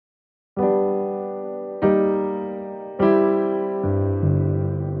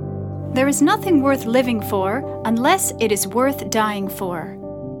there is nothing worth living for unless it is worth dying for.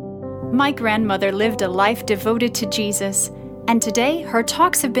 My grandmother lived a life devoted to Jesus, and today her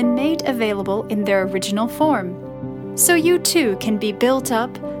talks have been made available in their original form. So you too can be built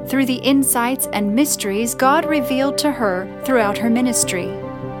up through the insights and mysteries God revealed to her throughout her ministry.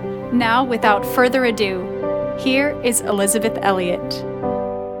 Now, without further ado, here is Elizabeth Elliot.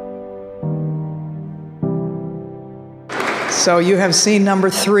 So you have seen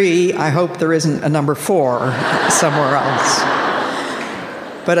number 3. I hope there isn't a number 4 somewhere else.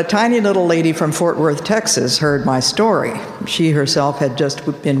 But a tiny little lady from Fort Worth, Texas, heard my story. She herself had just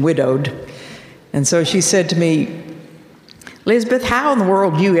been widowed. And so she said to me, "Elizabeth, how in the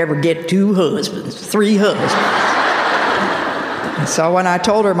world do you ever get 2 husbands, 3 husbands?" So when I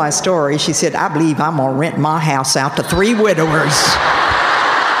told her my story, she said, "I believe I'm going to rent my house out to 3 widowers."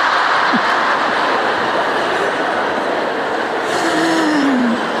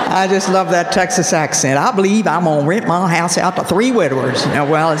 I just love that Texas accent. "I believe I'm going to rent my house out to 3 widowers." You know,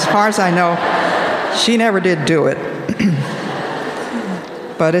 well, as far as I know, she never did do it.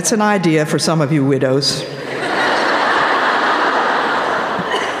 But it's an idea for some of you widows.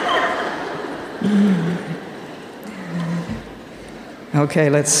 Okay,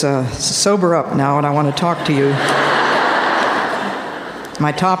 let's sober up now, and I want to talk to you.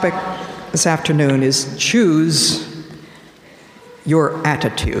 My topic this afternoon is choose your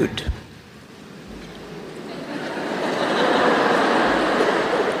attitude.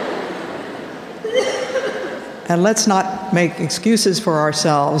 And let's not make excuses for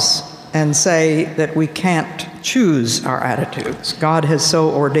ourselves and say that we can't choose our attitudes. God has so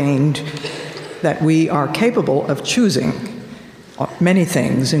ordained that we are capable of choosing many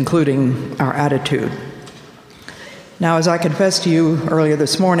things, including our attitude. Now, as I confessed to you earlier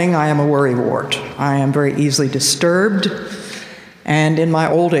this morning, I am a worrywart. I am very easily disturbed, and in my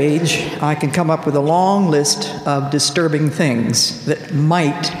old age, I can come up with a long list of disturbing things that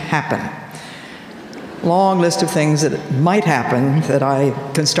might happen. Long list of things that might happen that I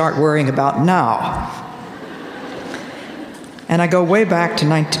can start worrying about now. And I go way back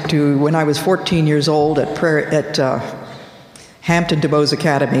to when I was 14 years old at Hampton DuBose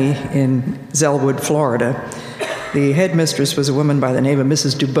Academy in Zellwood, Florida. The headmistress was a woman by the name of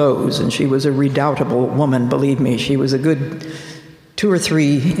Mrs. DuBose, and she was a redoubtable woman, believe me. She was a good 2 or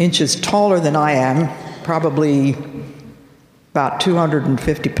 3 inches taller than I am, probably about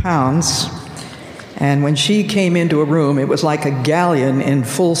 250 pounds. And when she came into a room, it was like a galleon in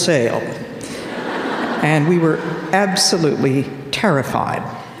full sail. And we were absolutely terrified.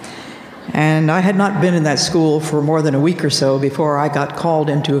 And I had not been in that school for more than a week or so before I got called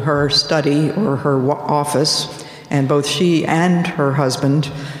into her study or her office, and both she and her husband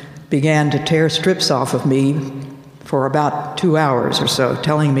began to tear strips off of me for about 2 hours or so,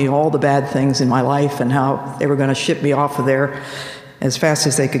 telling me all the bad things in my life and how they were going to ship me off of there as fast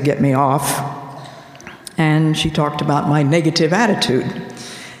as they could get me off. And she talked about my negative attitude.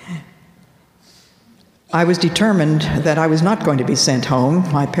 I was determined that I was not going to be sent home.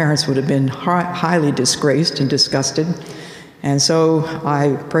 My parents would have been highly disgraced and disgusted. And so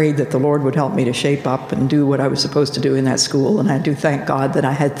I prayed that the Lord would help me to shape up and do what I was supposed to do in that school. And I do thank God that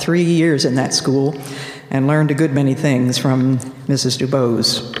I had 3 years in that school and learned a good many things from Mrs.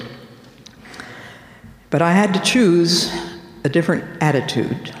 DuBose. But I had to choose a different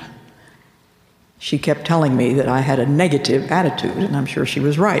attitude. She kept telling me that I had a negative attitude, and I'm sure she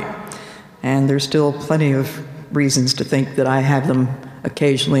was right. And there's still plenty of reasons to think that I have them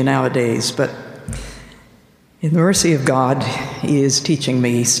occasionally nowadays. But in the mercy of God, He is teaching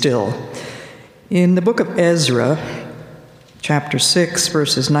me still. In the book of Ezra, chapter 6,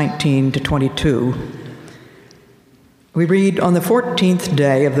 verses 19 to 22, we read, "On the 14th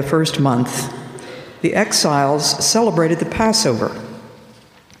day of the first month, the exiles celebrated the Passover.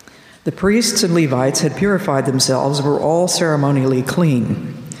 The priests and Levites had purified themselves and were all ceremonially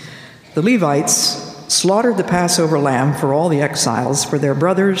clean. The Levites slaughtered the Passover lamb for all the exiles, for their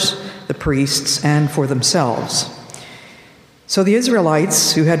brothers, the priests, and for themselves. So the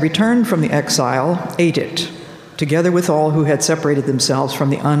Israelites who had returned from the exile ate it, together with all who had separated themselves from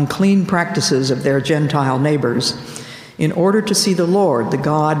the unclean practices of their Gentile neighbors, in order to see the Lord, the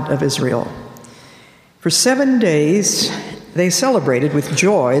God of Israel. For 7 days they celebrated with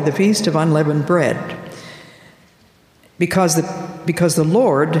joy the Feast of Unleavened Bread, because the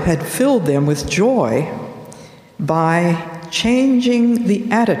Lord had filled them with joy by changing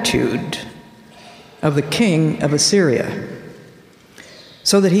the attitude of the king of Assyria,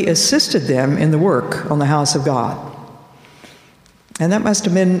 so that he assisted them in the work on the house of God." And that must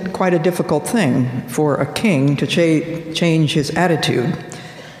have been quite a difficult thing for a king to change his attitude.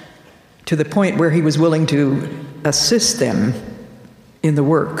 to the point where he was willing to assist them in the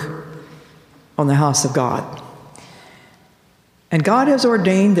work on the house of God. And God has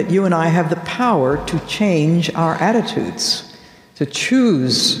ordained that you and I have the power to change our attitudes, to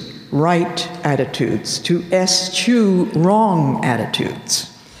choose right attitudes, to eschew wrong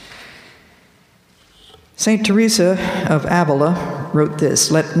attitudes. St. Teresa of Avila wrote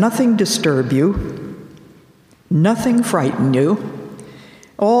this: "Let nothing disturb you, nothing frighten you.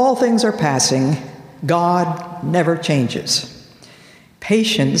 All things are passing. God never changes.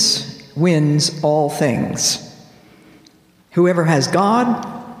 Patience wins all things. Whoever has God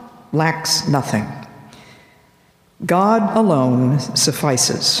lacks nothing. God alone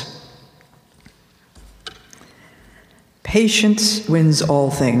suffices. Patience wins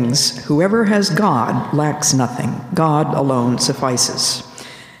all things. Whoever has God lacks nothing. God alone suffices."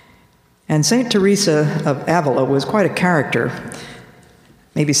 And St. Teresa of Avila was quite a character.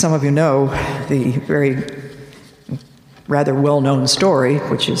 Maybe some of you know the very rather well-known story,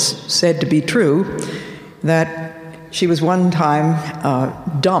 which is said to be true, that she was one time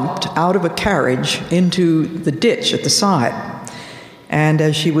dumped out of a carriage into the ditch at the side. And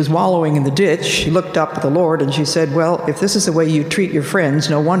as she was wallowing in the ditch, she looked up at the Lord and she said, "Well, if this is the way you treat your friends,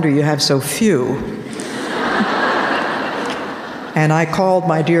 no wonder you have so few." And I called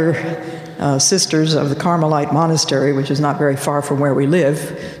my dear sisters of the Carmelite Monastery, which is not very far from where we live,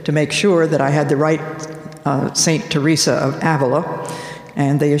 to make sure that I had the right St. Teresa of Avila.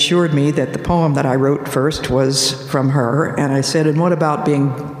 And they assured me that the poem that I wrote first was from her. And I said, "And what about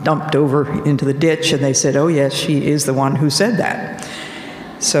being dumped over into the ditch?" And they said, "Oh yes, she is the one who said that."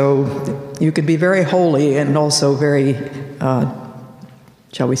 So you could be very holy and also very,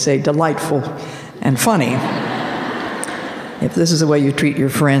 shall we say, delightful and funny. If this is the way you treat your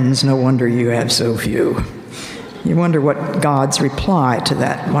friends, no wonder you have so few. You wonder what God's reply to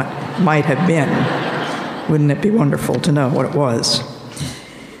that might have been. Wouldn't it be wonderful to know what it was?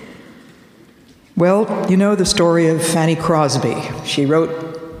 Well, you know the story of Fanny Crosby. She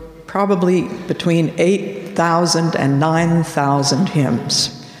wrote probably between 8,000 and 9,000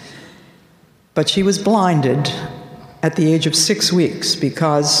 hymns. But she was blinded at the age of 6 weeks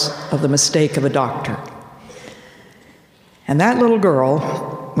because of the mistake of a doctor. And that little girl,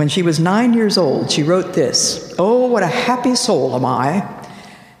 when she was 9 years old, she wrote this: "Oh, what a happy soul am I,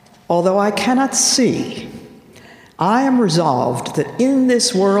 although I cannot see. I am resolved that in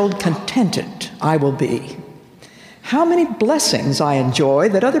this world contented I will be. How many blessings I enjoy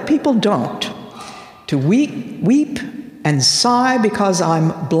that other people don't. To weep and sigh because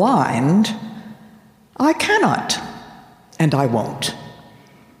I'm blind, I cannot, and I won't."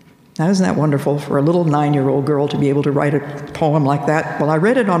 Now, isn't that wonderful for a little 9-year-old girl to be able to write a poem like that? Well, I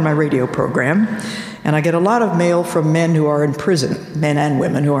read it on my radio program, and I get a lot of mail from men who are in prison, men and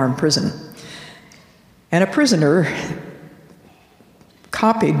women who are in prison. And a prisoner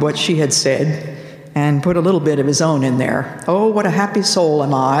copied what she had said and put a little bit of his own in there. "Oh, what a happy soul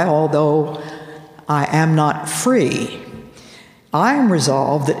am I, although I am not free. I am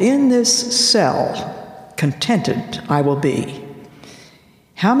resolved that in this cell contented I will be.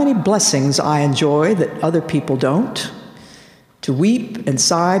 How many blessings I enjoy that other people don't. To weep and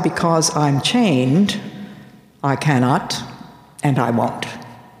sigh because I'm chained, I cannot and I won't."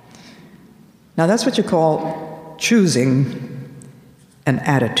 Now that's what you call choosing an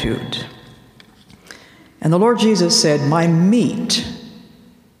attitude. And the Lord Jesus said, "My meat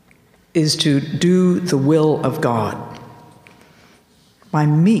is to do the will of God. My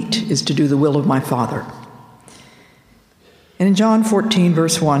meat is to do the will of my Father." And in John 14,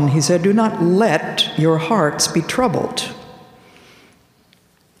 verse 1, he said, "Do not let your hearts be troubled."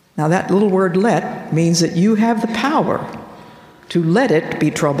 Now that little word "let" means that you have the power to let it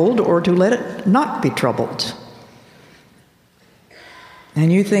be troubled or to let it not be troubled.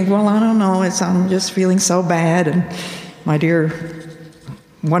 And you think, well, I don't know, I'm just feeling so bad. And my dear,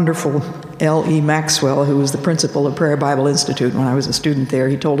 wonderful L.E. Maxwell, who was the principal of Prayer Bible Institute when I was a student there,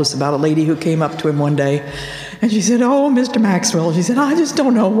 he told us about a lady who came up to him one day, and she said, "Oh, Mr. Maxwell," she said, "I just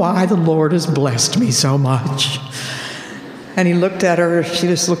don't know why the Lord has blessed me so much." And he looked at her, she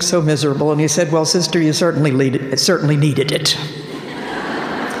just looked so miserable, and he said, "Well, sister, you certainly needed it."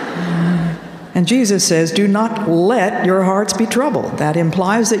 And Jesus says, "Do not let your hearts be troubled." That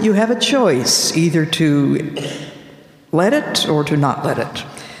implies that you have a choice, either to let it or to not let it.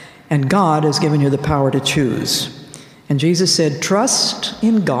 And God has given you the power to choose. And Jesus said, "Trust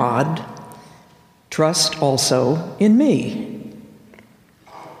in God, trust also in me."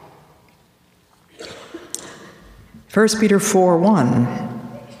 1 Peter 4:1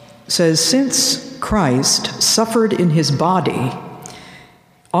 says, "Since Christ suffered in his body,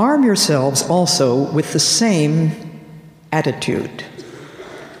 arm yourselves also with the same attitude.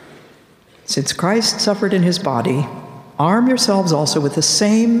 Since Christ suffered in his body, arm yourselves also with the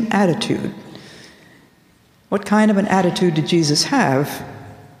same attitude. What kind of an attitude did Jesus have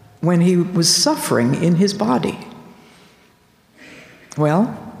when he was suffering in his body?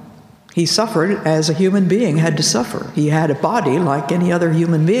 Well, he suffered as a human being had to suffer. He had a body like any other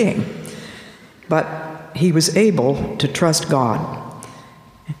human being, but he was able to trust God.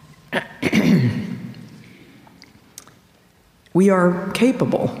 We are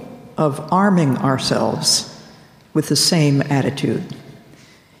capable of arming ourselves with the same attitude.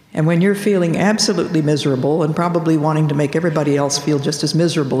 And when you're feeling absolutely miserable and probably wanting to make everybody else feel just as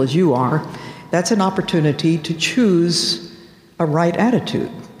miserable as you are, that's an opportunity to choose a right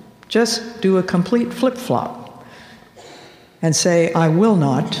attitude. Just do a complete flip-flop and say, I will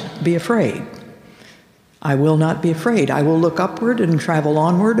not be afraid. I will not be afraid. I will look upward and travel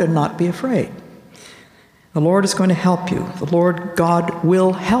onward and not be afraid. The Lord is going to help you. The Lord God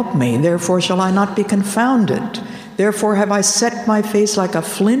will help me. Therefore shall I not be confounded. Therefore have I set my face like a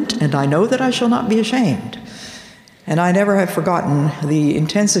flint, and I know that I shall not be ashamed. And I never have forgotten the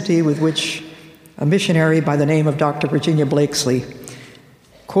intensity with which a missionary by the name of Dr. Virginia Blakesley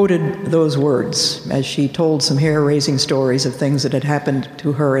quoted those words as she told some hair-raising stories of things that had happened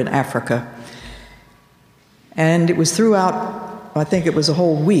to her in Africa. And it was throughout, I think it was a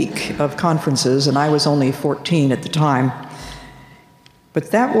whole week of conferences, and I was only 14 at the time.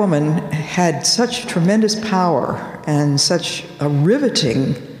 But that woman had such tremendous power and such a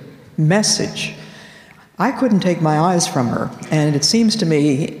riveting message. I couldn't take my eyes from her. And it seems to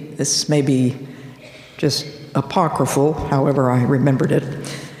me, this may be just apocryphal, however I remembered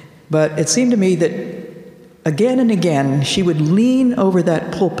it, but it seemed to me that again and again she would lean over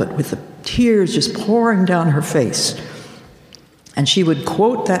that pulpit with the tears just pouring down her face, and she would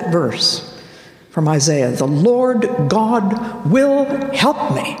quote that verse from Isaiah, "The Lord God will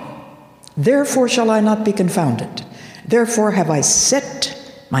help me. Therefore shall I not be confounded. Therefore have I set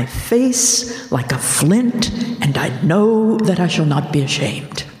my face like a flint, and I know that I shall not be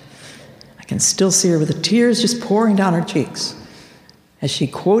ashamed." I can still see her with the tears just pouring down her cheeks as she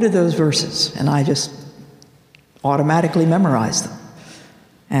quoted those verses, and I just automatically memorized them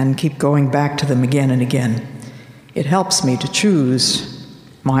and keep going back to them again and again. It helps me to choose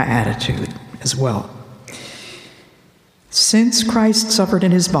my attitude as well. Since Christ suffered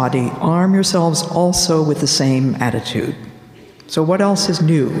in his body, arm yourselves also with the same attitude. So what else is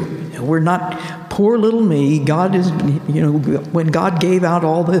new? We're not poor little me. God is, when God gave out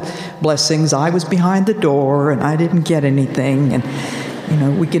all the blessings, I was behind the door and I didn't get anything. And,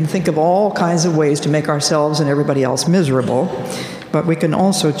 we can think of all kinds of ways to make ourselves and everybody else miserable, but we can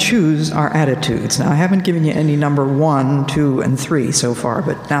also choose our attitudes. Now, I haven't given you any number 1, 2, and 3 so far,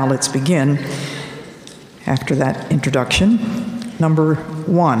 but now let's begin after that introduction. Number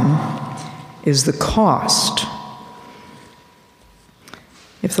 1 is the cost.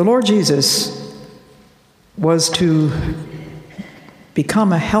 If the Lord Jesus was to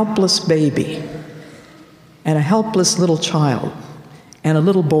become a helpless baby and a helpless little child and a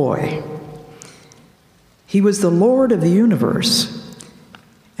little boy, he was the Lord of the universe.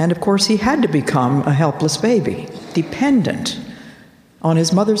 And of course, he had to become a helpless baby, dependent on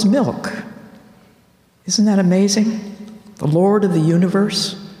his mother's milk. Isn't that amazing? The Lord of the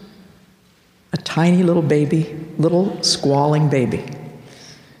universe, a tiny little baby, little squalling baby.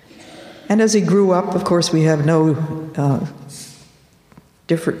 And as he grew up, of course, we have we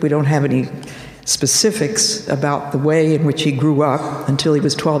don't have any specifics about the way in which he grew up until he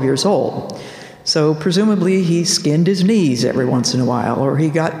was 12 years old. So presumably he skinned his knees every once in a while, or he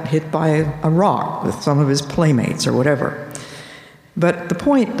got hit by a rock with some of his playmates or whatever. But the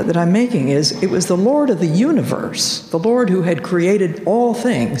point that I'm making is it was the Lord of the universe, the Lord who had created all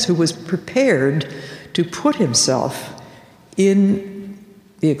things, who was prepared to put himself in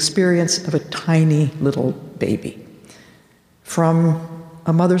the experience of a tiny little baby from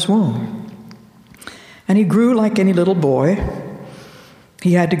a mother's womb. And he grew like any little boy.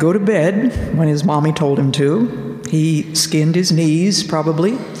 He had to go to bed when his mommy told him to. He skinned his knees,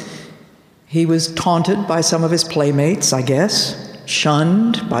 probably. He was taunted by some of his playmates, I guess,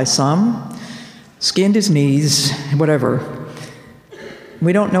 shunned by some, skinned his knees, whatever.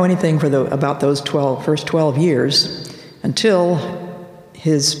 We don't know anything about those first 12 years until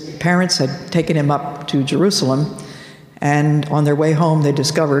his parents had taken him up to Jerusalem, and on their way home they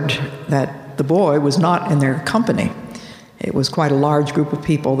discovered that the boy was not in their company. It was quite a large group of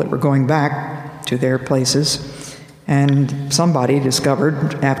people that were going back to their places, and somebody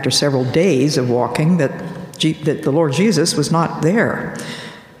discovered after several days of walking that the Lord Jesus was not there.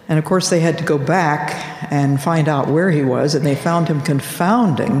 And of course, they had to go back and find out where he was, and they found him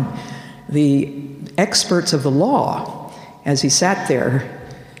confounding the experts of the law as he sat there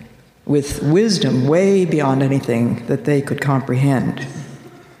with wisdom way beyond anything that they could comprehend.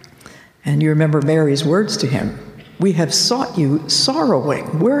 And you remember Mary's words to him, "We have sought you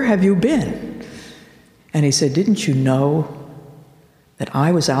sorrowing. Where have you been?" And he said, "Didn't you know that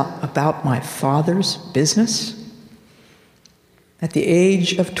I was out about my Father's business?" At the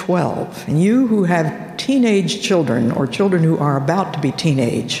age of 12, and you who have teenage children or children who are about to be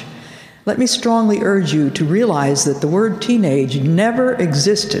teenage, let me strongly urge you to realize that the word teenage never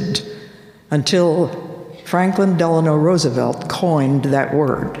existed until Franklin Delano Roosevelt coined that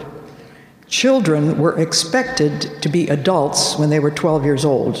word. Children were expected to be adults when they were 12 years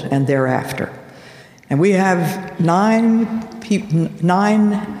old and thereafter. And we have 9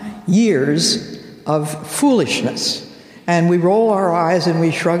 years of foolishness. And we roll our eyes and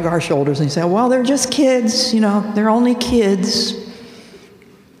we shrug our shoulders and say, well, they're just kids, they're only kids.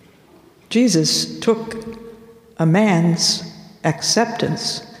 Jesus took a man's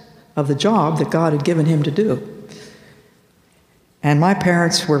acceptance of the job that God had given him to do. And my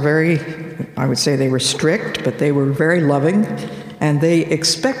parents were I would say they were strict, but they were very loving, and they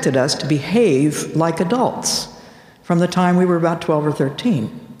expected us to behave like adults from the time we were about 12 or 13.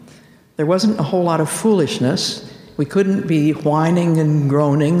 There wasn't a whole lot of foolishness. We couldn't be whining and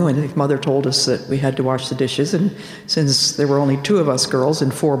groaning when Mother told us that we had to wash the dishes, and since there were only 2 of us girls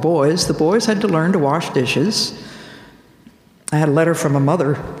and 4 boys, the boys had to learn to wash dishes. I had a letter from a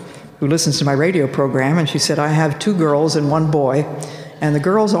mother who listens to my radio program, and she said, I have 2 girls and 1 boy, and the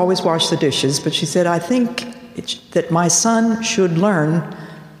girls always wash the dishes, but she said, I think that my son should learn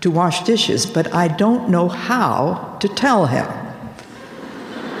to wash dishes, but I don't know how to tell him.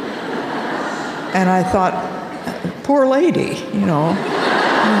 And I thought, poor lady,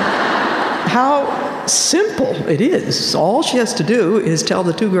 how simple it is. All she has to do is tell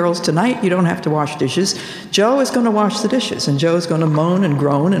the 2 girls, tonight you don't have to wash dishes. Joe is going to wash the dishes, and Joe is going to moan and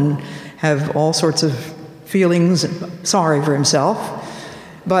groan and have all sorts of feelings, sorry for himself.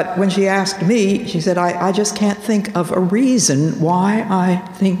 But when she asked me, she said, I just can't think of a reason why I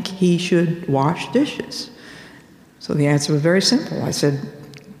think he should wash dishes. So the answer was very simple. I said,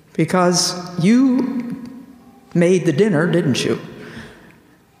 because you made the dinner, didn't you?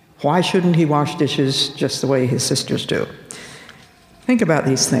 Why shouldn't he wash dishes just the way his sisters do? Think about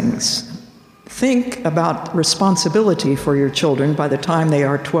these things. Think about responsibility for your children by the time they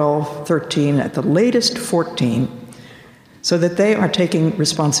are 12, 13, at the latest 14, so that they are taking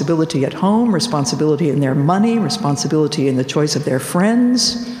responsibility at home, responsibility in their money, responsibility in the choice of their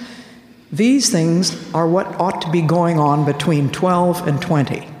friends. These things are what ought to be going on between 12 and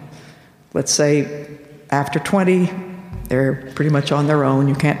 20. Let's say after 20, they're pretty much on their own.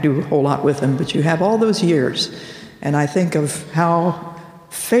 You can't do a whole lot with them, but you have all those years. And I think of how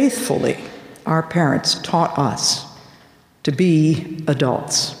faithfully our parents taught us to be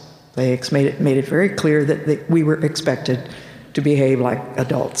adults. They made it very clear that we were expected to behave like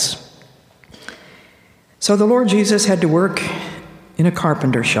adults. So the Lord Jesus had to work in a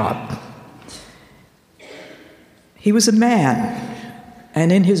carpenter shop. He was a man,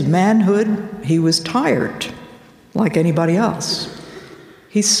 and in his manhood, he was tired, like anybody else.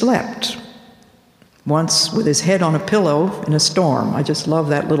 He slept, once with his head on a pillow in a storm. I just love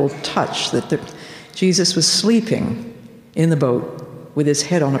that little touch that Jesus was sleeping in the boat with his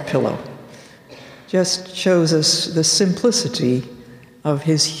head on a pillow. Just shows us the simplicity of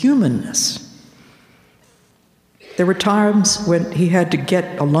his humanness. There were times when he had to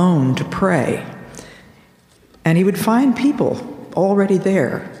get alone to pray, and he would find people already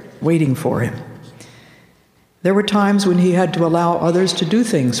there waiting for him. There were times when he had to allow others to do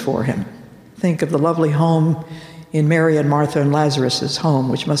things for him. Think of the lovely home in Mary and Martha and Lazarus' home,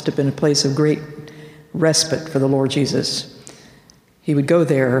 which must have been a place of great respite for the Lord Jesus. He would go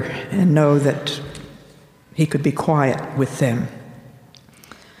there and know that he could be quiet with them.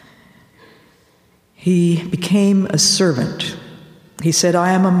 He became a servant. He said,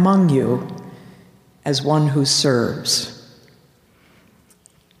 I am among you as one who serves.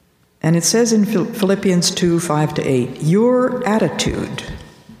 And it says in Philippians 2, 5-8, your attitude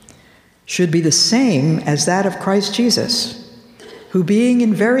should be the same as that of Christ Jesus, who being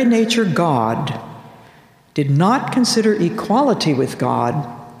in very nature God, did not consider equality with God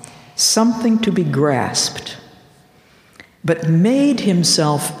something to be grasped, but made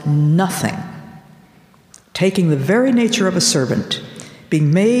himself nothing, taking the very nature of a servant,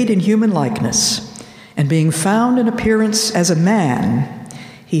 being made in human likeness, and being found in appearance as a man,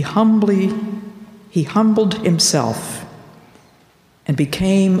 he humbled himself and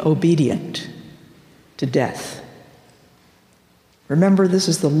became obedient to death. Remember, this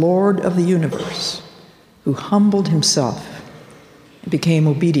is the Lord of the universe who humbled himself and became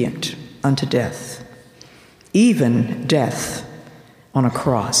obedient unto death, even death on a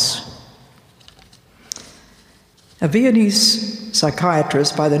cross. A Viennese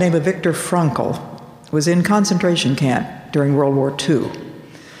psychiatrist by the name of Viktor Frankl was in concentration camp during World War II.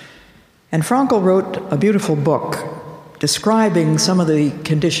 And Frankl wrote a beautiful book describing some of the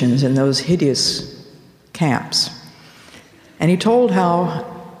conditions in those hideous camps. And he told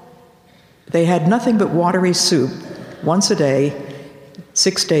how they had nothing but watery soup once a day,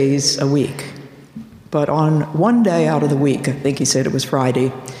 6 days a week. But on one day out of the week, I think he said it was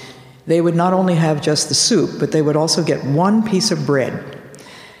Friday, they would not only have just the soup, but they would also get one piece of bread.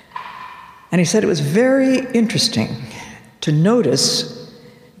 And he said it was very interesting to notice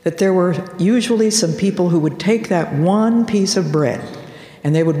that there were usually some people who would take that one piece of bread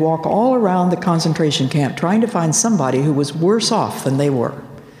and they would walk all around the concentration camp trying to find somebody who was worse off than they were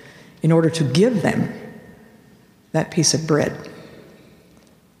in order to give them that piece of bread.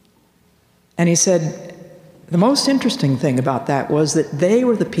 And he said the most interesting thing about that was that they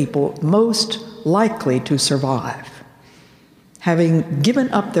were the people most likely to survive, having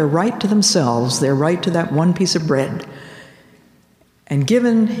given up their right to themselves, their right to that one piece of bread, and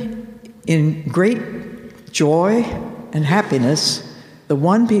given in great joy and happiness the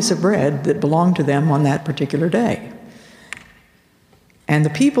one piece of bread that belonged to them on that particular day. And the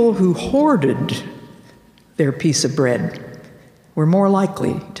people who hoarded their piece of bread were more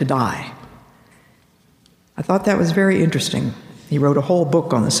likely to die. I thought that was very interesting. He wrote a whole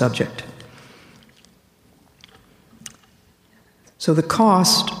book on the subject. So the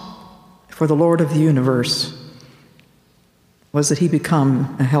cost for the Lord of the universe was that he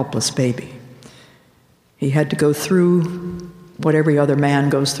become a helpless baby. He had to go through what every other man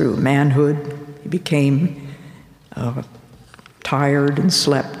goes through, manhood. He became tired and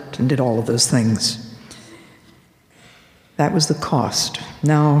slept and did all of those things. That was the cost.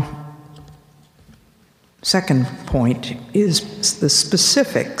 Now, second point is the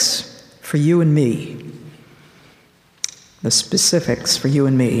specifics for you and me. The specifics for you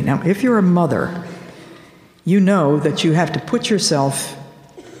and me. Now, if you're a mother, you know that you have to put yourself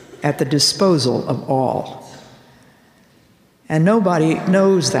at the disposal of all. And nobody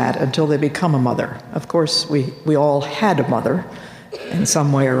knows that until they become a mother. Of course, we all had a mother in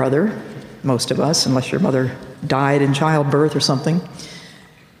some way or other, most of us, unless your mother died in childbirth or something.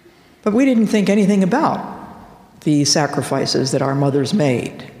 But we didn't think anything about the sacrifices that our mothers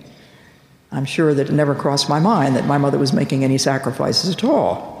made. I'm sure that it never crossed my mind that my mother was making any sacrifices at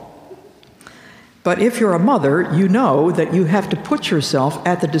all. But if you're a mother, you know that you have to put yourself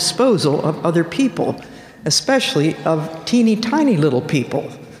at the disposal of other people, especially of teeny tiny little people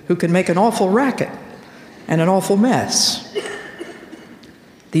who can make an awful racket and an awful mess.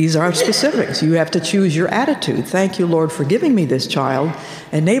 These are specifics. You have to choose your attitude. Thank you, Lord, for giving me this child.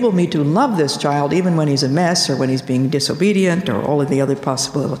 Enable me to love this child even when he's a mess or when he's being disobedient or all of the other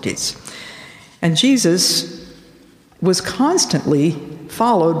possibilities. And Jesus was constantly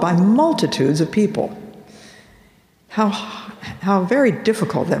followed by multitudes of people. How very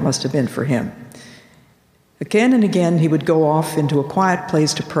difficult that must have been for him. Again and again, he would go off into a quiet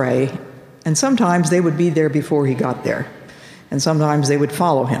place to pray, and sometimes they would be there before he got there, and sometimes they would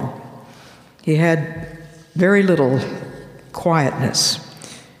follow him. He had very little quietness.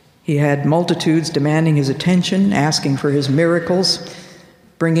 He had multitudes demanding his attention, asking for his miracles,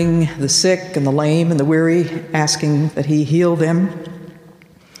 bringing the sick and the lame and the weary, asking that he heal them.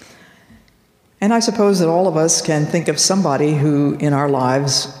 And I suppose that all of us can think of somebody who in our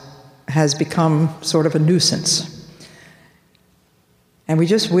lives has become sort of a nuisance. And we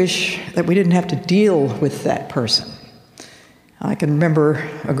just wish that we didn't have to deal with that person. I can remember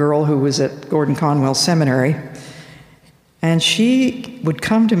a girl who was at Gordon Conwell Seminary, and she would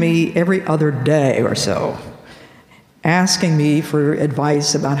come to me every other day or so, asking me for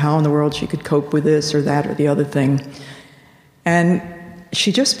advice about how in the world she could cope with this or that or the other thing. And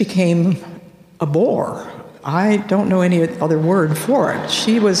she just became a bore. I don't know any other word for it.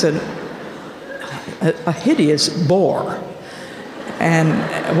 She was a hideous bore.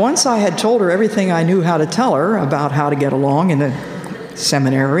 And once I had told her everything I knew how to tell her about how to get along in the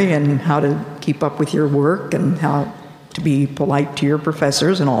seminary and how to keep up with your work and how to be polite to your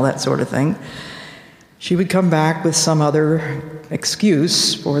professors and all that sort of thing, she would come back with some other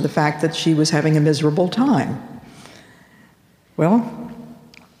excuse for the fact that she was having a miserable time. Well,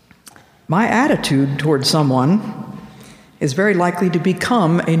 my attitude toward someone is very likely to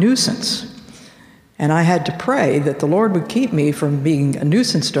become a nuisance. And I had to pray that the Lord would keep me from being a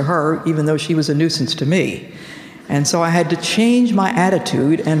nuisance to her, even though she was a nuisance to me. And so I had to change my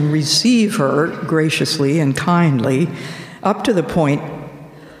attitude and receive her graciously and kindly, up to the point,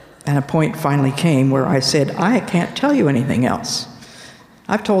 and a point finally came where I said, I can't tell you anything else.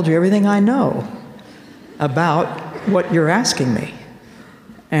 I've told you everything I know about what you're asking me.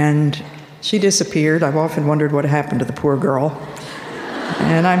 And she disappeared. I've often wondered what happened to the poor girl.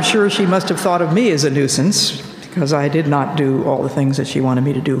 And I'm sure she must have thought of me as a nuisance, because I did not do all the things that she wanted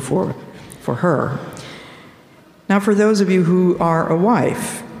me to do for her. Now, for those of you who are a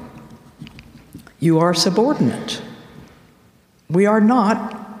wife, you are subordinate. We are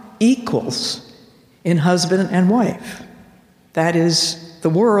not equals in husband and wife. That is the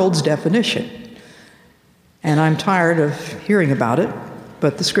world's definition. And I'm tired of hearing about it,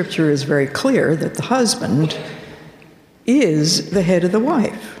 but the scripture is very clear that the husband is the head of the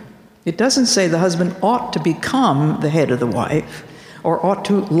wife. It doesn't say the husband ought to become the head of the wife or ought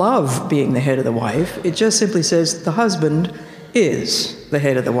to love being the head of the wife. It just simply says the husband is the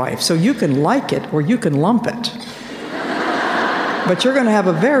head of the wife. So you can like it or you can lump it. But you're going to have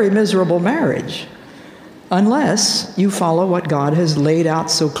a very miserable marriage unless you follow what God has laid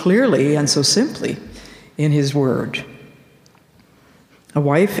out so clearly and so simply in His Word. A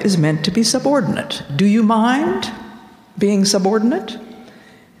wife is meant to be subordinate. Do you mind being subordinate?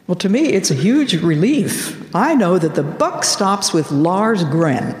 Well, to me, it's a huge relief. I know that the buck stops with Lars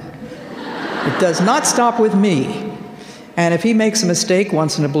Gren. It does not stop with me. And if he makes a mistake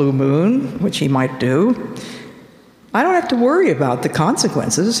once in a blue moon, which he might do, I don't have to worry about the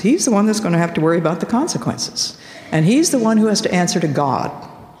consequences. He's the one that's going to have to worry about the consequences. And he's the one who has to answer to God.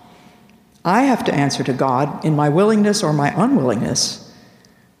 I have to answer to God in my willingness or my unwillingness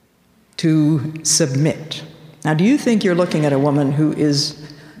to submit. Now, do you think you're looking at a woman who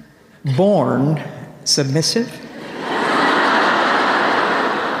is born submissive?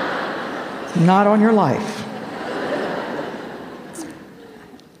 Not on your life.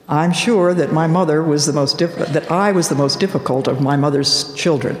 I'm sure that my mother was that I was the most difficult of my mother's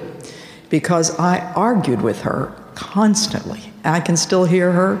children, because I argued with her constantly. I can still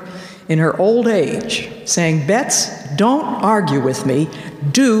hear her in her old age saying, "Bets, don't argue with me,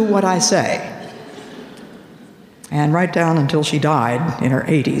 do what I say." And right down until she died in her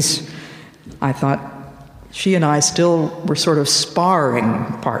 80s, I thought she and I still were sort of sparring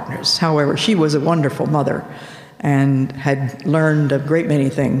partners. However, she was a wonderful mother and had learned a great many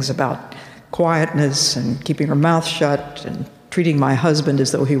things about quietness and keeping her mouth shut and treating my husband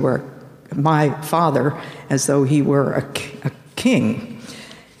as though he were my father, as though he were a king.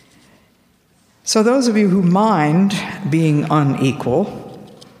 So those of you who mind being unequal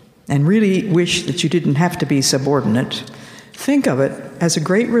and really wish that you didn't have to be subordinate, think of it as a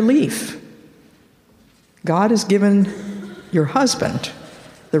great relief. God has given your husband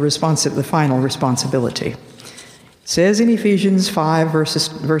the final responsibility. It says in Ephesians 5,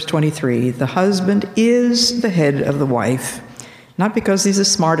 verse 23, the husband is the head of the wife, not because he's the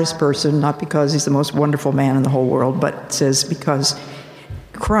smartest person, not because he's the most wonderful man in the whole world, but it says because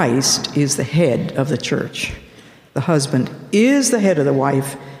Christ is the head of the church. The husband is the head of the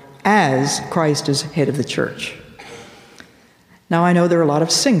wife as Christ is head of the church. Now, I know there are a lot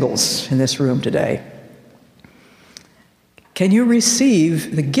of singles in this room today. Can you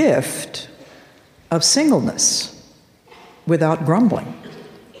receive the gift of singleness without grumbling?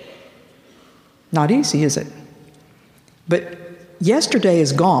 Not easy, is it? But yesterday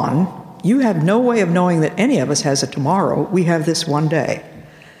is gone. You have no way of knowing that any of us has a tomorrow. We have this one day.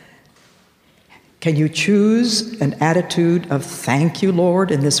 Can you choose an attitude of thank you,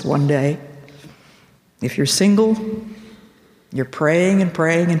 Lord, in this one day? If you're single, you're praying and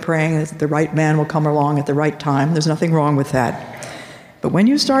praying and praying that the right man will come along at the right time. There's nothing wrong with that. But when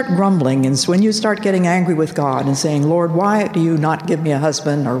you start grumbling and when you start getting angry with God and saying, Lord, why do you not give me a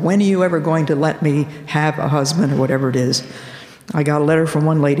husband? Or when are you ever going to let me have a husband? Or whatever it is. I got a letter from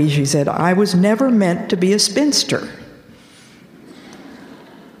one lady. She said, I was never meant to be a spinster.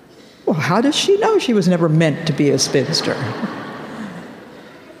 Well, how does she know she was never meant to be a spinster?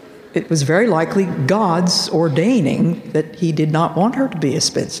 It was very likely God's ordaining that He did not want her to be a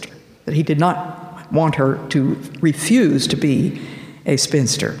spinster, that He did not want her to refuse to be a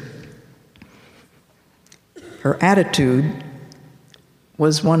spinster. Her attitude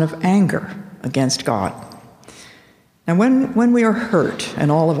was one of anger against God. And when we are hurt, and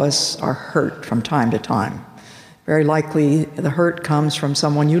all of us are hurt from time to time, very likely the hurt comes from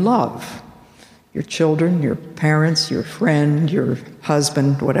someone you love, your children, your parents, your friend, your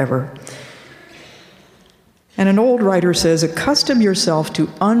husband, whatever. And an old writer says, accustom yourself to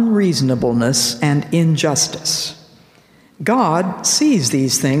unreasonableness and injustice. God sees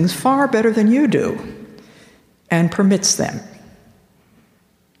these things far better than you do and permits them.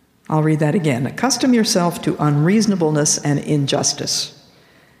 I'll read that again. Accustom yourself to unreasonableness and injustice.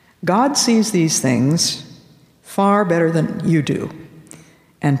 God sees these things far better than you do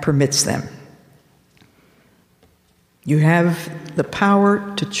and permits them. You have the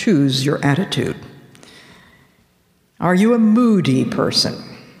power to choose your attitude. Are you a moody person?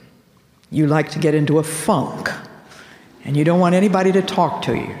 You like to get into a funk, and you don't want anybody to talk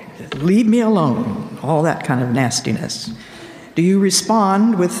to you. Leave me alone, all that kind of nastiness. Do you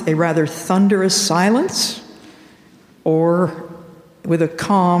respond with a rather thunderous silence, or with a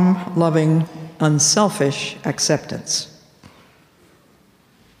calm, loving, unselfish acceptance?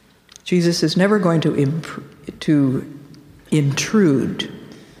 Jesus is never going to intrude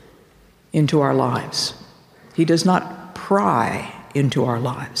into our lives. He does not pry into our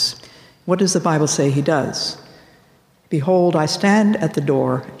lives. What does the Bible say he does? Behold, I stand at the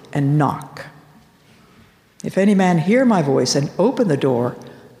door and knock. If any man hear my voice and open the door,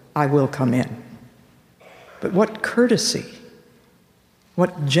 I will come in. But what courtesy,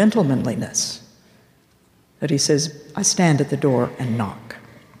 what gentlemanliness, that he says, I stand at the door and knock.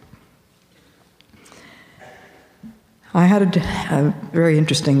 I had a very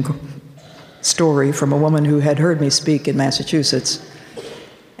interesting story from a woman who had heard me speak in Massachusetts.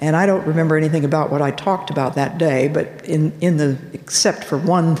 And I don't remember anything about what I talked about that day, but except for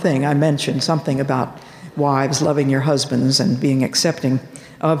one thing, I mentioned something about wives loving your husbands and being accepting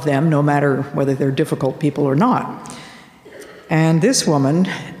of them, no matter whether they're difficult people or not. And this woman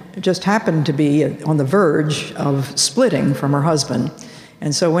just happened to be on the verge of splitting from her husband.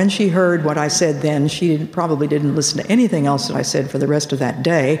 And so when she heard what I said then, she probably didn't listen to anything else that I said for the rest of that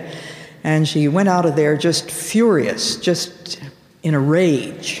day. And she went out of there just furious, just in a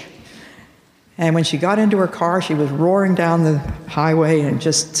rage. And when she got into her car, she was roaring down the highway and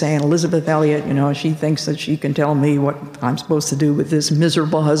just saying, Elizabeth Elliot, she thinks that she can tell me what I'm supposed to do with this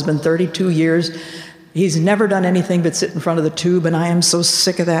miserable husband, 32 years. He's never done anything but sit in front of the tube, and I am so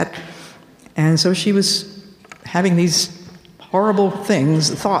sick of that. And so she was having these horrible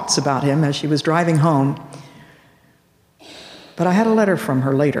thoughts about him as she was driving home. But I had a letter from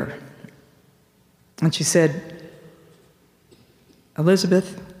her later. And she said,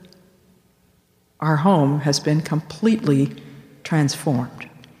 Elizabeth, our home has been completely transformed.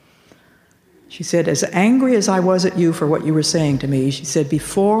 She said, as angry as I was at you for what you were saying to me, she said,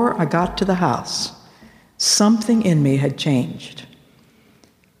 before I got to the house, something in me had changed.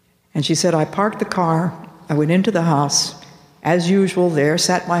 And she said, I parked the car, I went into the house. As usual, there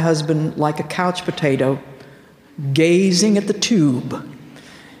sat my husband like a couch potato, gazing at the tube.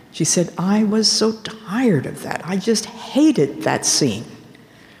 She said, I was so tired of that. I just hated that scene.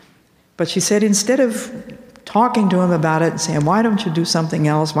 But she said, instead of talking to him about it and saying, why don't you do something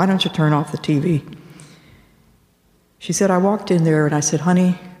else? Why don't you turn off the TV? She said, I walked in there and I said,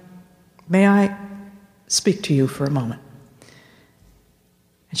 honey, may I speak to you for a moment?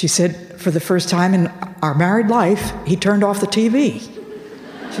 And she said, for the first time in our married life, he turned off the TV.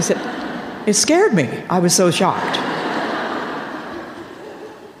 She said, it scared me. I was so shocked.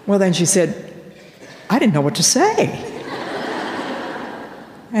 Well, then she said, I didn't know what to say.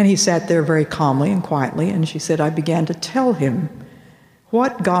 And he sat there very calmly and quietly, and she said, I began to tell him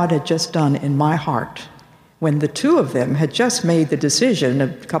what God had just done in my heart when the two of them had just made the decision a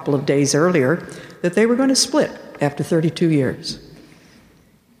couple of days earlier that they were going to split after 32 years.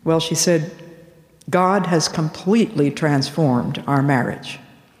 Well, she said, God has completely transformed our marriage.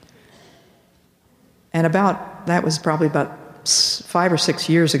 And that was probably about 5 or 6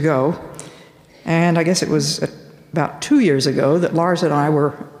 years ago, and I guess it was about 2 years ago that Lars and I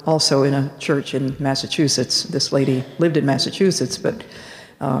were also in a church in Massachusetts. This lady lived in Massachusetts, but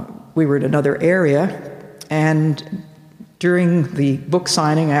we were in another area, and during the book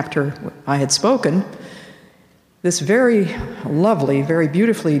signing after I had spoken, this very lovely, very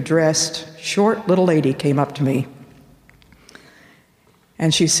beautifully dressed, short little lady came up to me,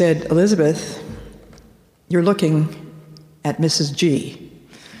 and she said, Elizabeth, you're looking at Mrs. G.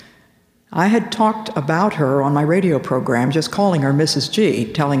 I had talked about her on my radio program, just calling her Mrs. G,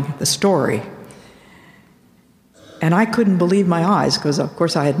 telling the story. And I couldn't believe my eyes, because, of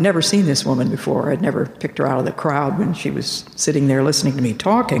course, I had never seen this woman before. I'd never picked her out of the crowd when she was sitting there listening to me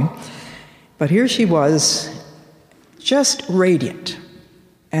talking. But here she was, just radiant.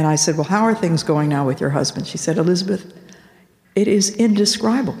 And I said, well, how are things going now with your husband? She said, Elizabeth, it is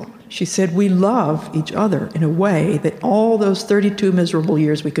indescribable. She said, we love each other in a way that all those 32 miserable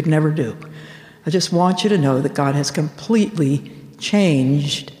years we could never do. I just want you to know that God has completely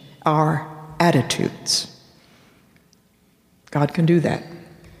changed our attitudes. God can do that.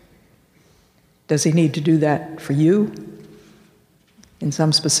 Does he need to do that for you in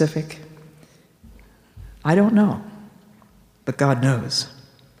some specific? I don't know, but God knows.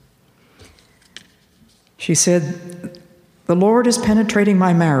 She said, "The Lord is penetrating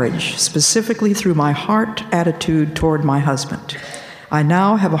my marriage, specifically through my heart attitude toward my husband. I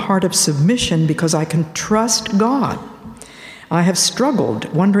now have a heart of submission because I can trust God. I have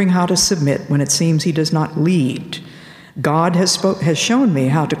struggled wondering how to submit when it seems he does not lead. God has shown me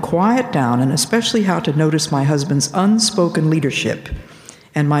how to quiet down and especially how to notice my husband's unspoken leadership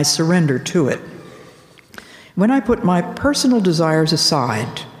and my surrender to it. When I put my personal desires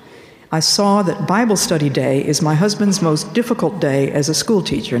aside, I saw that Bible study day is my husband's most difficult day as a school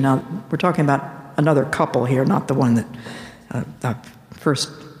teacher." Now, we're talking about another couple here, not the one that I first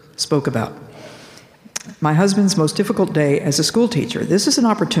spoke about. "My husband's most difficult day as a school teacher. This is an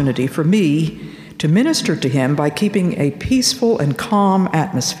opportunity for me to minister to him by keeping a peaceful and calm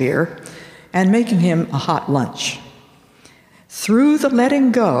atmosphere and making him a hot lunch. Through the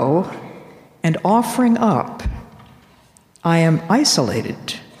letting go and offering up, I am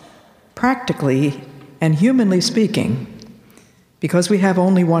isolated, practically and humanly speaking, because we have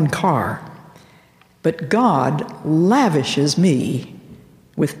only one car. But God lavishes me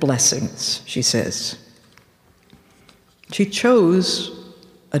with blessings," she says. She chose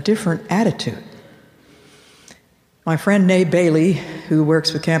a different attitude. My friend Nay Bailey, who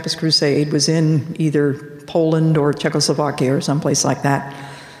works with Campus Crusade, was in either Poland or Czechoslovakia or someplace like that.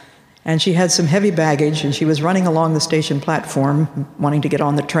 And she had some heavy baggage, and she was running along the station platform wanting to get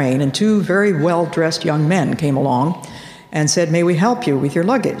on the train, and two very well-dressed young men came along and said, "May we help you with your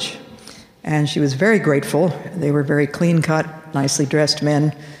luggage?" And she was very grateful. They were very clean-cut, nicely dressed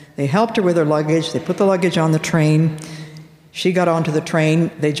men. They helped her with her luggage. They put the luggage on the train. She got onto the train.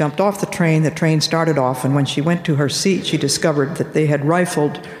 They jumped off the train started off, and when she went to her seat, she discovered that they had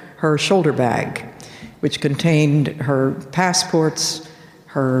rifled her shoulder bag, which contained her passports,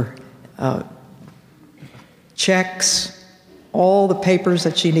 her checks, all the papers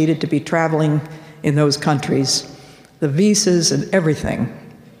that she needed to be traveling in those countries, the visas and everything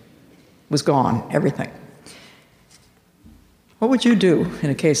was gone, everything. What would you do in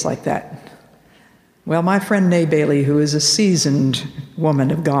a case like that? Well, my friend Nay Bailey, who is a seasoned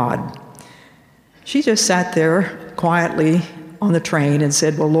woman of God, she just sat there quietly on the train and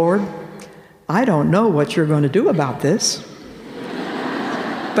said, "Well, Lord, I don't know what you're going to do about this,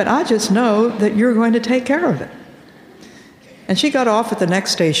 but I just know that you're going to take care of it." And she got off at the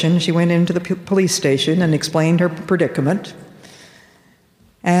next station. She went into the police station and explained her predicament.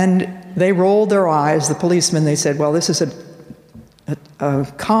 And they rolled their eyes, the policemen. They said, "Well, this is a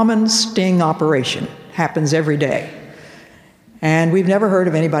common sting operation. Happens every day. And we've never heard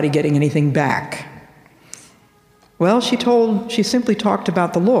of anybody getting anything back." Well, she simply talked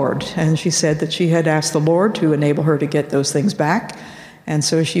about the Lord, and she said that she had asked the Lord to enable her to get those things back. And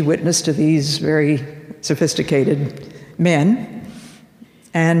so she witnessed to these very sophisticated men.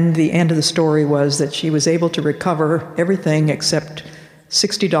 And the end of the story was that she was able to recover everything except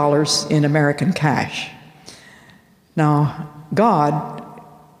 $60 in American cash. Now, God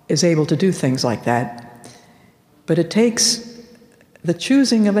is able to do things like that, but it takes the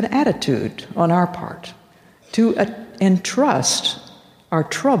choosing of an attitude on our part to entrust our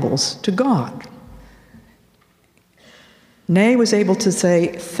troubles to God. Nay was able to say,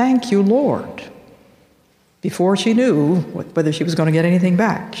 "Thank you, Lord," before she knew whether she was going to get anything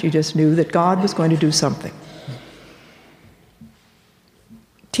back. She just knew that God was going to do something.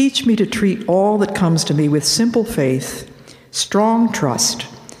 "Teach me to treat all that comes to me with simple faith, strong trust,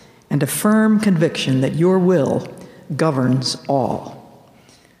 and a firm conviction that your will governs all."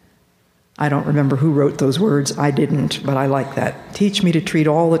 I don't remember who wrote those words. I didn't, but I like that. Teach me to treat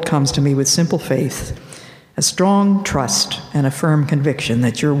all that comes to me with simple faith, a strong trust, and a firm conviction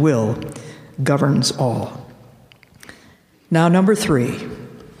that your will governs all. Now, number 3.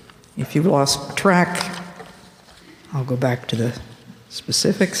 If you've lost track, I'll go back to the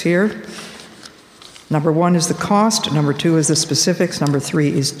specifics here. Number 1 is the cost. Number 2 is the specifics. Number 3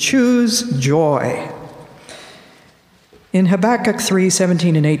 is choose joy. In Habakkuk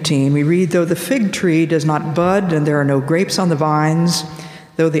 3:17 and 18, we read, "Though the fig tree does not bud and there are no grapes on the vines,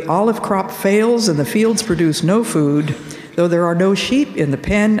 though the olive crop fails and the fields produce no food, though there are no sheep in the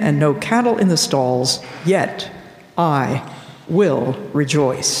pen and no cattle in the stalls, yet I will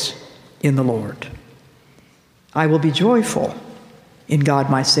rejoice in the Lord. I will be joyful in God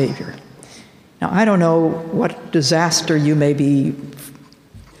my Savior." Now, I don't know what disaster you may be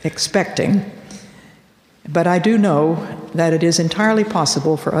expecting, But I do know that it is entirely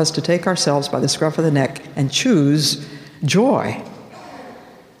possible for us to take ourselves by the scruff of the neck and choose joy.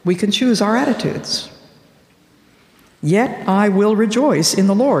 We can choose our attitudes. Yet I will rejoice in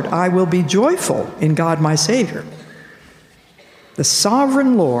the Lord. I will be joyful in God my Savior. The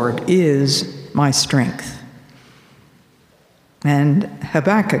sovereign Lord is my strength. And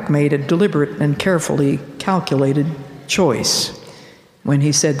Habakkuk made a deliberate and carefully calculated choice when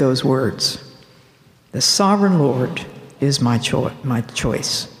he said those words. The sovereign Lord is my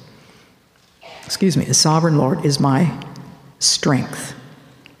choice. The sovereign Lord is my strength.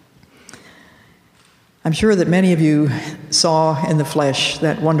 I'm sure that many of you saw in the flesh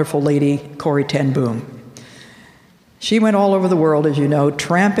that wonderful lady, Corrie ten Boom. She went all over the world, as you know,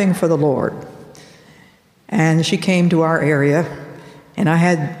 tramping for the Lord. And she came to our area, and I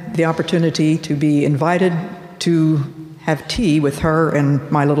had the opportunity to be invited to have tea with her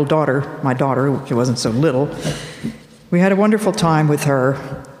and my daughter, which wasn't so little. We had a wonderful time with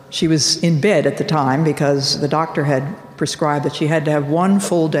her. She was in bed at the time because the doctor had prescribed that she had to have one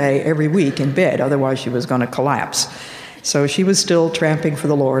full day every week in bed, otherwise she was going to collapse. So she was still tramping for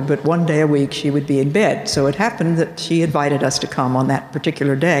the Lord, but one day a week she would be in bed. So it happened that she invited us to come on that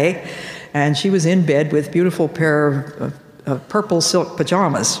particular day, and she was in bed with a beautiful pair of purple silk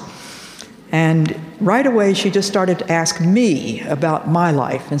pajamas. And right away, she just started to ask me about my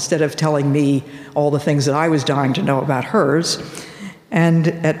life instead of telling me all the things that I was dying to know about hers. And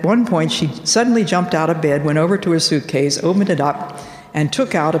at one point, she suddenly jumped out of bed, went over to her suitcase, opened it up, and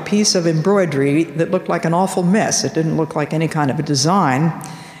took out a piece of embroidery that looked like an awful mess. It didn't look like any kind of a design.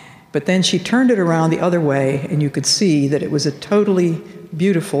 But then she turned it around the other way, and you could see that it was a totally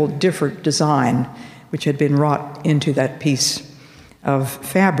beautiful, different design which had been wrought into that piece of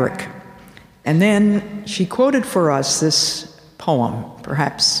fabric. And then she quoted for us this poem,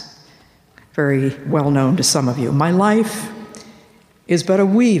 perhaps very well known to some of you. My life is but a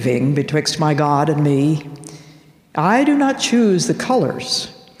weaving betwixt my God and me. I do not choose the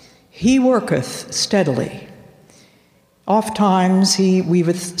colors. He worketh steadily. Ofttimes he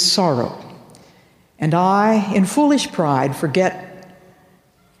weaveth sorrow. And I, in foolish pride, forget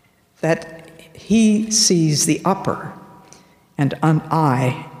that he sees the upper and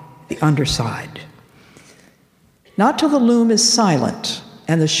I the underside. Not till the loom is silent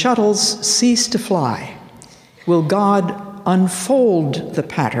and the shuttles cease to fly will God unfold the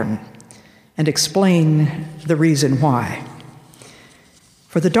pattern and explain the reason why.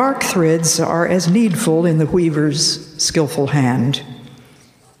 For the dark threads are as needful in the weaver's skillful hand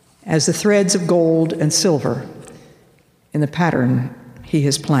as the threads of gold and silver in the pattern he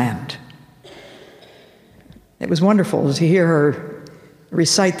has planned. It was wonderful to hear her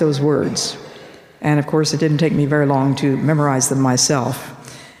recite those words. And of course, it didn't take me very long to memorize them myself.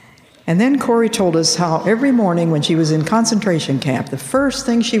 And then Corrie told us how every morning when she was in concentration camp, the first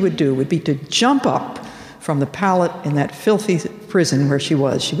thing she would do would be to jump up from the pallet in that filthy prison where she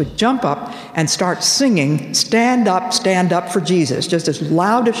was. She would jump up and start singing, stand up for Jesus, just as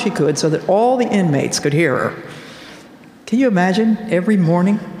loud as she could so that all the inmates could hear her. Can you imagine every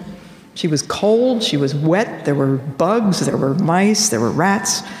morning? She was cold, she was wet, there were bugs, there were mice, there were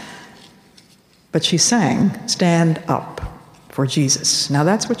rats. But she sang, stand up for Jesus. Now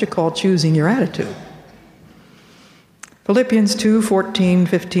that's what you call choosing your attitude. Philippians 2:14,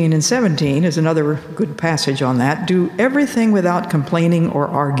 15, and 17 is another good passage on that. Do everything without complaining or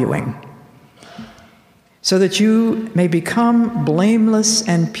arguing, so that you may become blameless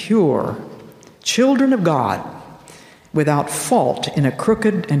and pure, children of God, without fault in a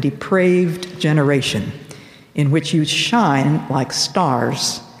crooked and depraved generation, in which you shine like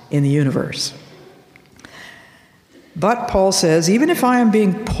stars in the universe. But, Paul says, even if I am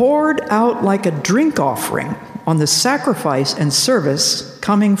being poured out like a drink offering on the sacrifice and service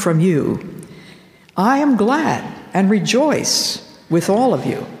coming from you, I am glad and rejoice with all of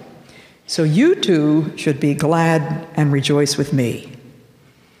you. So you too should be glad and rejoice with me.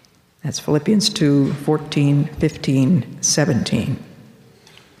 That's Philippians 2:14, 15, 17.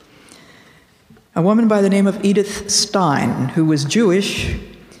 A woman by the name of Edith Stein, who was Jewish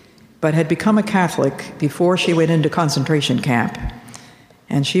but had become a Catholic before she went into concentration camp.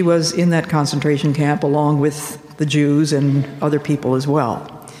 And she was in that concentration camp along with the Jews and other people as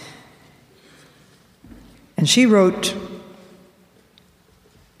well. And she wrote,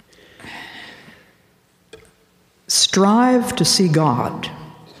 "Strive to see God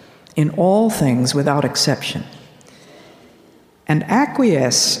in all things without exception, and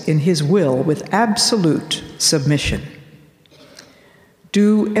acquiesce in his will with absolute submission.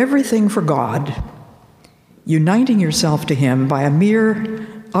 Do everything for God, uniting yourself to him by a mere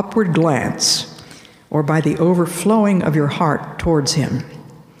upward glance, or by the overflowing of your heart towards Him.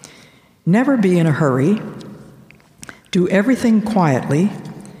 Never be in a hurry. Do everything quietly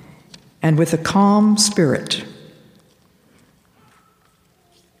and with a calm spirit.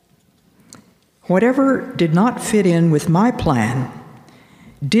 Whatever did not fit in with my plan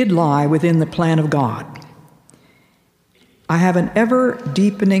did lie within the plan of God. I have an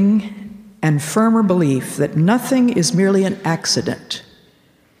ever-deepening and firmer belief that nothing is merely an accident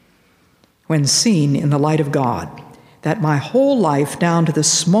when seen in the light of God, that my whole life, down to the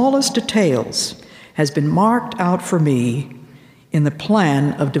smallest details, has been marked out for me in the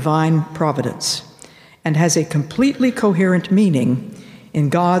plan of divine providence and has a completely coherent meaning in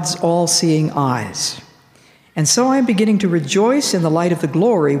God's all-seeing eyes. And so I am beginning to rejoice in the light of the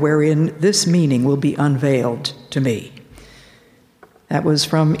glory wherein this meaning will be unveiled to me. That was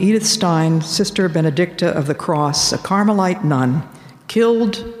from Edith Stein, Sister Benedicta of the Cross, a Carmelite nun,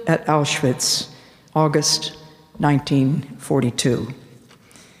 killed at Auschwitz, August 1942.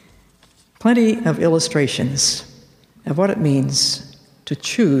 Plenty of illustrations of what it means to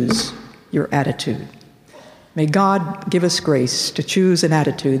choose your attitude. May God give us grace to choose an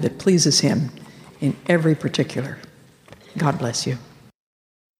attitude that pleases Him in every particular. God bless you.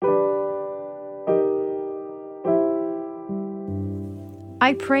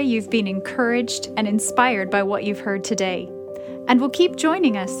 I pray you've been encouraged and inspired by what you've heard today, and will keep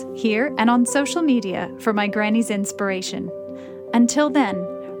joining us here and on social media for My Granny's inspiration. Until then,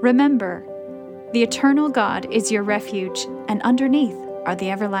 remember, the eternal God is your refuge, and underneath are the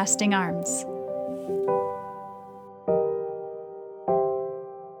everlasting arms.